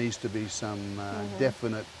Sumatra, there needs to be some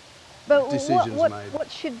definite decisions made. What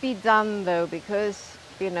should be done though? Because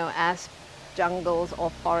as jungles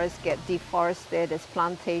or forests get deforested, as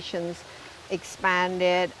plantations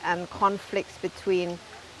expanded, and conflicts between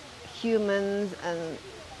humans and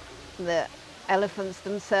the elephants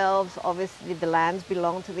themselves, obviously the lands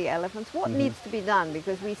belong to the elephants. What needs to be done?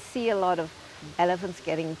 Because we see a lot of elephants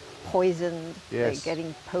getting poisoned, they're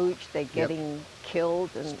getting poached, they're getting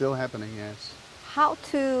killed. And still happening, yes. How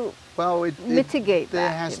to mitigate that? There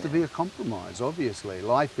has to be a compromise, obviously.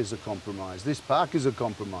 Life is a compromise. This park is a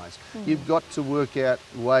compromise. You've got to work out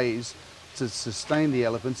ways to sustain the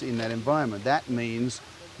elephants in that environment. That means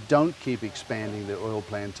don't keep expanding the oil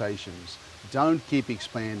plantations. Don't keep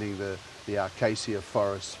expanding the acacia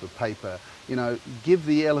forests for paper. Give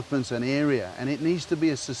the elephants an area, and it needs to be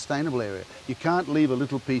a sustainable area. You can't leave a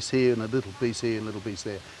little piece here and a little piece here and a little piece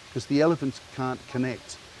there, because the elephants can't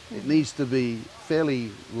connect. It needs to be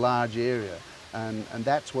fairly large area, and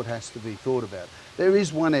that's what has to be thought about. There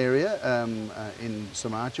is one area in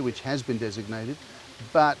Sumatra which has been designated,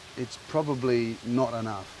 but it's probably not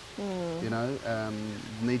enough.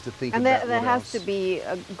 Need to think and about there has to be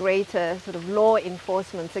a greater sort of law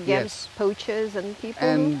enforcement against poachers and people.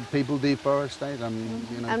 And people deforestate,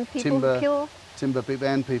 and people who kill timber people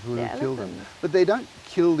and people who kill them. elephant. But they don't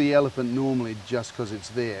kill the elephant normally just because it's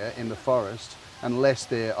there in the forest, unless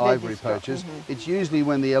they're ivory poachers. It's usually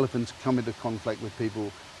when the elephants come into conflict with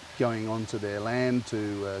people going onto their land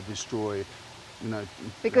to destroy.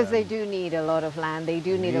 Because they do need a lot of land, they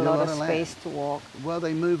do need a lot of space to walk. Well,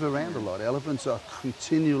 they move around a lot. Elephants are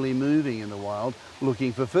continually moving in the wild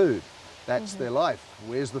looking for food. That's their life.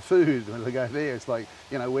 Where's the food? When they go there, it's like,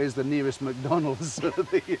 where's the nearest McDonald's?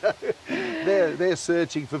 They're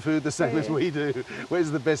searching for food the same as we do. Where's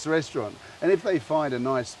the best restaurant? And if they find a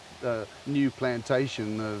nice new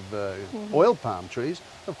plantation of oil palm trees,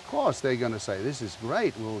 of course they're going to say, this is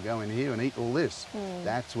great, we'll go in here and eat all this.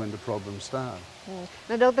 That's when the problems start.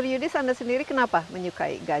 Nah, Dokter Yudis, Anda sendiri kenapa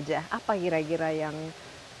menyukai gajah? Apa kira-kira yang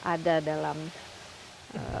ada dalam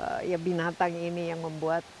binatang ini yang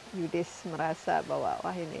membuat Yudis merasa bahwa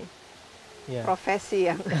wah ini profesi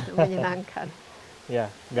yang menyenangkan?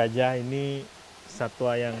 Ya, gajah ini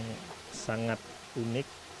satwa yang sangat unik.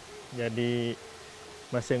 Jadi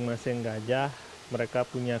masing-masing gajah mereka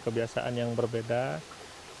punya kebiasaan yang berbeda.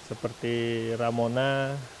 Seperti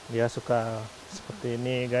Ramona, dia suka seperti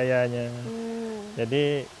ini gayanya.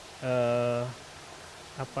 Jadi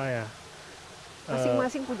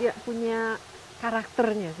masing-masing punya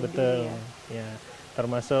karakternya sendiri. Betul, ya.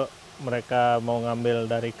 Termasuk mereka mau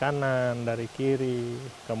ngambil dari kanan, dari kiri.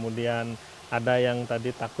 Kemudian ada yang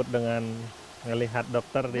tadi takut dengan ngelihat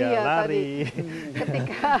dokter dia Iya, lari.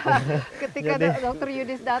 ketika dokter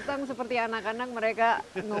Yudis datang seperti anak-anak mereka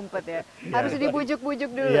ngumpet ya. Harus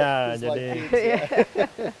dibujuk-bujuk dulu. Iya, It's jadi like kids, yeah.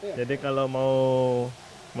 jadi kalau mau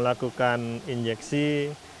melakukan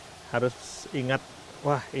injeksi harus ingat,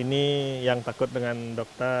 wah ini yang takut dengan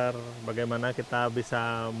dokter, bagaimana kita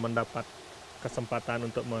bisa mendapat kesempatan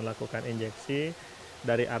untuk melakukan injeksi,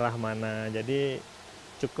 dari arah mana. Jadi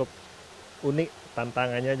cukup unik,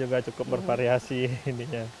 tantangannya juga cukup bervariasi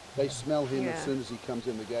ininya. They smell him Yeah. as soon as he comes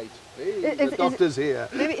in the gate. Is- The doctor's here.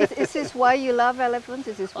 Maybe is this why you love elephants?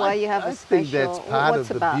 Is this why you have a I think special? that's part what's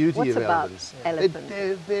of the about, beauty what's of about elephants. elephants?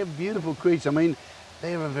 They're beautiful creatures. I mean,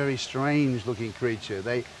 they're a very strange looking creature.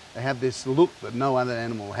 They have this look that no other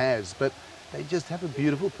animal has, but they just have a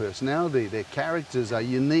beautiful personality. Their characters are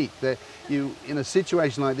unique. In a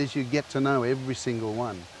situation like this, you get to know every single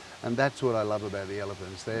one. And that's what I love about the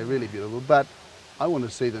elephants. They're really beautiful. But I want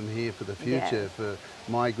to see them here for the future, for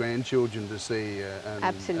my grandchildren to see, and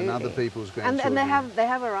other people's grandchildren. And they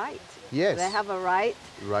have a right. Yes. They have a right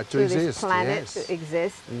Right to to exist, this planet yes. to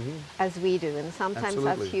exist as we do. And sometimes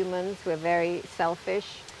Absolutely. as humans, we're very selfish.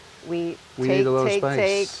 We need a lot of take.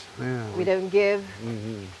 space. Yeah. We don't give,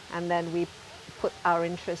 Mhm. and then we put our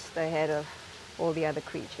interests ahead of all the other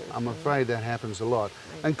creatures. I'm afraid that happens a lot.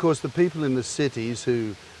 And of course, the people in the cities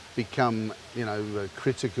who become,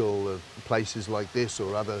 critical of places like this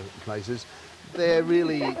or other places, they're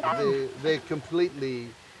really, they're completely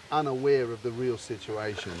unaware of the real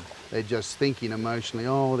situation. They're just thinking emotionally,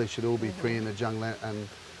 oh, they should all be free in the jungle. And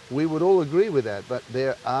we would all agree with that, but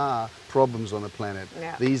there are problems on the planet.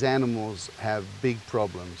 Yeah. These animals have big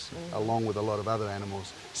problems, along with a lot of other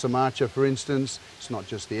animals. Sumatra, for instance, it's not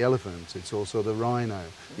just the elephants, it's also the rhino,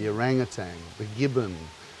 the orangutan, the gibbon,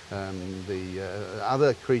 the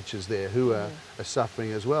other creatures there who are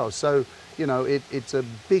suffering as well. So, it's a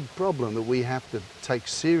big problem that we have to take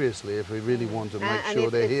seriously if we really want to make And sure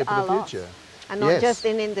they're it's here for our the loss. future. And not Yes. just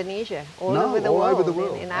in Indonesia, all No, over the all world. over the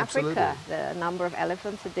world, In absolutely. Africa, the number of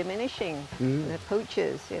elephants are diminishing. The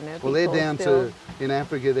poachers, Well, they're people down still- in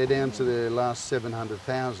Africa, they're down to the last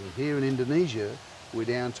 700,000. Here in Indonesia, we're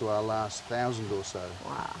down to our last 1,000 or so.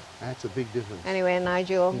 Wow. That's a big difference. Anyway,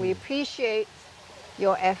 Nigel, we appreciate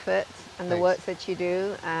your efforts and the Thanks. work that you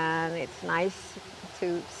do, and it's nice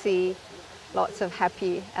to see lots of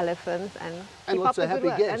happy elephants and keep lots up of the good happy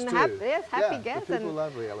work. guests And too. happy Yeah, the guests. people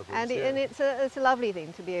love the elephants, And, yeah. and it's a lovely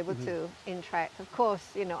thing to be able to interact. Of course,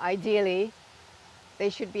 ideally they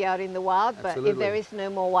should be out in the wild, but if there Absolutely. is no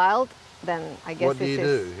more wild, then I guess What do you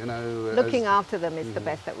this do? is looking after them is the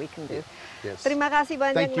best that we can do. Yes. Terima kasih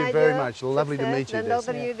banyak, Thank you Nigel. very much. Lovely to Sukses. meet you, Dan Desi.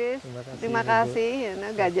 Dokter Yudis, Terima kasih, terima Ibu. kasih.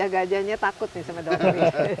 Gajah-gajahnya takut nih sama Dokter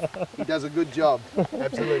Yudis. He does a good job.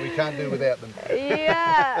 Absolutely, we can't do without them. Iya,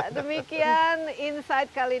 demikian insight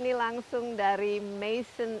kali ini langsung dari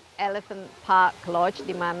Mason Elephant Park Lodge,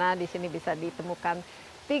 di mana di sini bisa ditemukan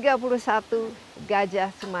 31 gajah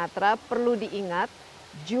Sumatera. Perlu diingat,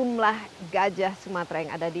 jumlah gajah Sumatera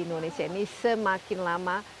yang ada di Indonesia ini semakin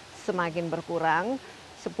lama semakin berkurang.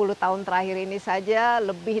 10 tahun terakhir ini saja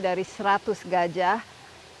lebih dari 100 gajah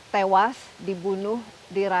tewas, dibunuh,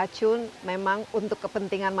 diracun memang untuk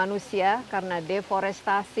kepentingan manusia karena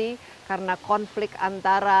deforestasi, karena konflik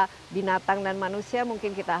antara binatang dan manusia.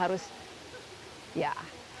 Mungkin kita harus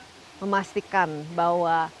memastikan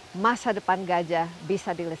bahwa masa depan gajah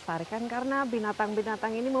bisa dilestarikan karena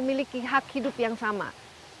binatang-binatang ini memiliki hak hidup yang sama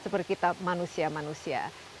seperti kita manusia-manusia.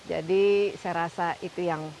 Jadi saya rasa itu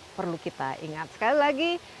yang perlu kita ingat. Sekali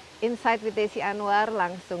lagi, Insight with Desi Anwar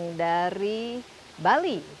langsung dari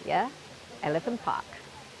Bali, ya, Elephant Park.